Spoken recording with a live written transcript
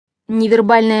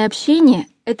Невербальное общение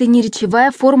 – это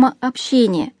неречевая форма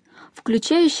общения,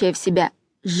 включающая в себя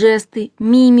жесты,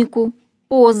 мимику,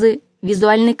 позы,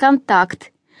 визуальный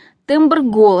контакт, тембр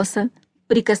голоса,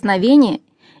 прикосновение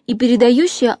и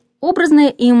передающая образное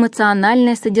и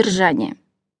эмоциональное содержание.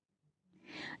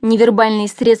 Невербальные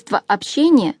средства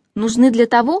общения нужны для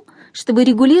того, чтобы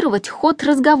регулировать ход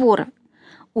разговора,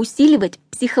 усиливать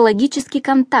психологический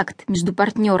контакт между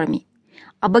партнерами,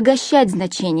 обогащать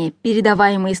значения,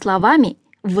 передаваемые словами,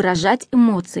 выражать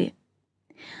эмоции.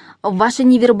 Ваше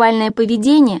невербальное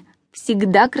поведение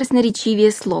всегда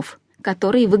красноречивее слов,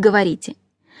 которые вы говорите.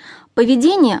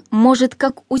 Поведение может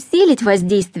как усилить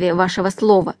воздействие вашего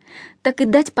слова, так и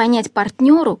дать понять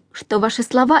партнеру, что ваши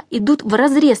слова идут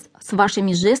вразрез с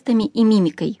вашими жестами и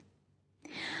мимикой.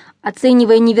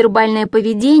 Оценивая невербальное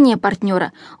поведение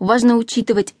партнера, важно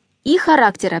учитывать и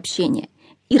характер общения,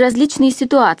 и различные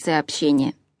ситуации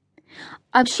общения.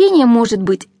 Общение может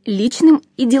быть личным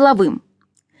и деловым.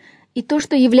 И то,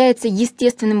 что является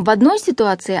естественным в одной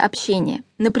ситуации общения,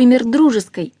 например,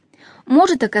 дружеской,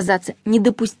 может оказаться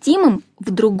недопустимым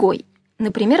в другой,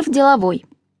 например, в деловой.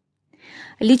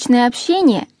 Личное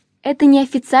общение – это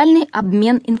неофициальный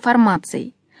обмен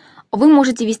информацией. Вы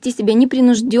можете вести себя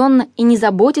непринужденно и не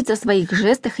заботиться о своих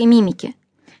жестах и мимике.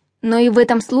 Но и в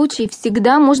этом случае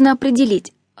всегда можно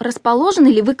определить, расположены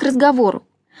ли вы к разговору,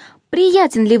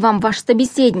 приятен ли вам ваш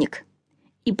собеседник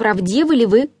и правдивы ли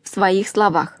вы в своих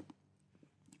словах.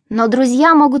 Но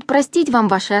друзья могут простить вам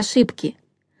ваши ошибки.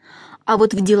 А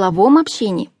вот в деловом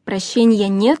общении прощения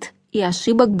нет и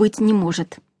ошибок быть не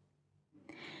может.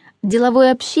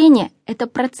 Деловое общение – это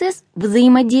процесс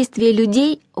взаимодействия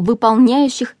людей,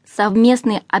 выполняющих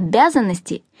совместные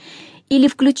обязанности или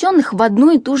включенных в одну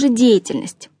и ту же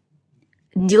деятельность.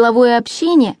 Деловое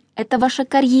общение – это ваша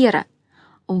карьера,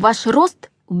 ваш рост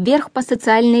вверх по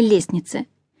социальной лестнице.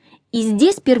 И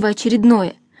здесь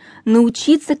первоочередное –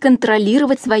 научиться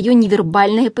контролировать свое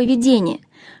невербальное поведение,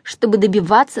 чтобы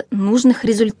добиваться нужных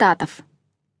результатов.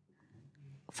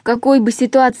 В какой бы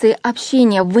ситуации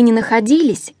общения вы ни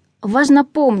находились, важно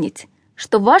помнить,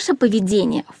 что ваше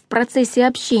поведение в процессе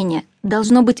общения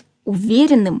должно быть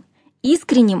уверенным,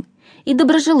 искренним и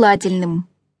доброжелательным.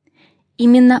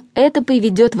 Именно это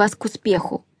приведет вас к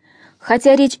успеху.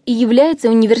 Хотя речь и является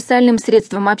универсальным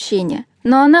средством общения,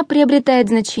 но она приобретает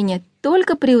значение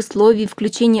только при условии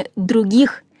включения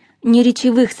других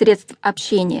неречевых средств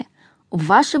общения,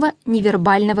 вашего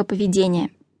невербального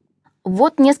поведения.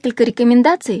 Вот несколько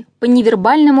рекомендаций по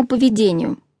невербальному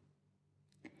поведению.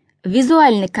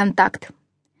 Визуальный контакт.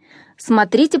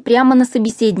 Смотрите прямо на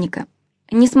собеседника.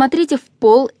 Не смотрите в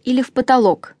пол или в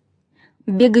потолок.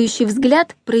 Бегающий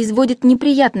взгляд производит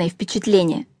неприятное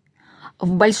впечатление.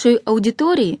 В большой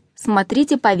аудитории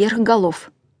смотрите поверх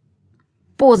голов.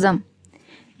 Поза.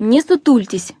 Не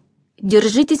сутультесь,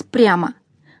 держитесь прямо.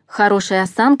 Хорошая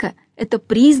осанка – это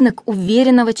признак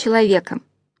уверенного человека.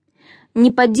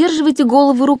 Не поддерживайте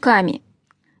голову руками.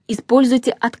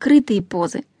 Используйте открытые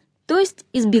позы, то есть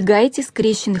избегайте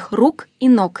скрещенных рук и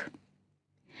ног.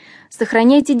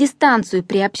 Сохраняйте дистанцию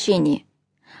при общении.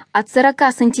 От 40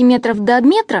 см до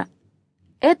метра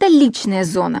 – это личная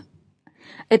зона.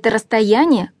 Это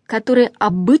расстояние, которое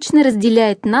обычно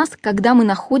разделяет нас, когда мы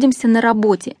находимся на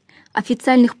работе,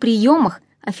 официальных приемах,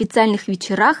 официальных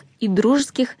вечерах и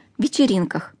дружеских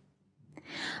вечеринках.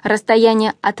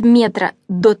 Расстояние от метра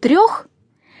до 3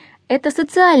 – это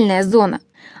социальная зона.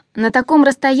 На таком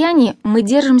расстоянии мы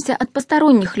держимся от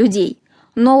посторонних людей,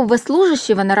 нового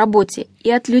служащего на работе и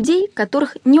от людей,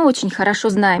 которых не очень хорошо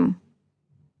знаем.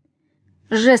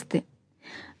 Жесты.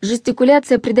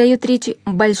 Жестикуляция придает речи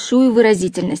большую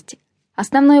выразительность.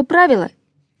 Основное правило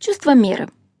 – чувство меры.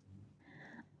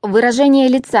 Выражение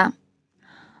лица.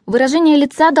 Выражение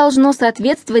лица должно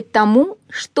соответствовать тому,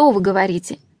 что вы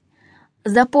говорите.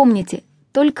 Запомните,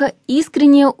 только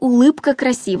искренняя улыбка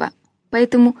красива,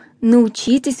 поэтому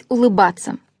научитесь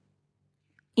улыбаться.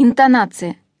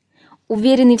 Интонация.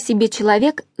 Уверенный в себе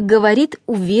человек говорит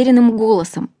уверенным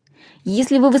голосом.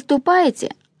 Если вы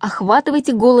выступаете,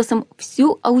 охватывайте голосом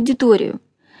всю аудиторию.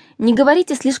 Не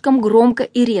говорите слишком громко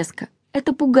и резко,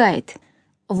 это пугает.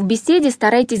 В беседе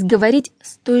старайтесь говорить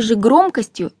с той же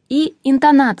громкостью и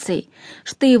интонацией,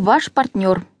 что и ваш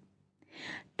партнер.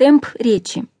 Темп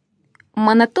речи.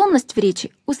 Монотонность в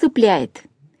речи усыпляет.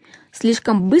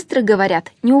 Слишком быстро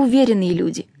говорят неуверенные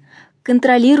люди.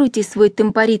 Контролируйте свой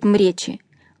темпоритм речи.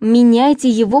 Меняйте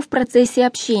его в процессе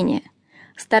общения.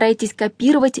 Старайтесь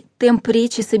копировать темп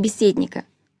речи собеседника.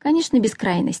 Конечно, без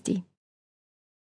крайностей.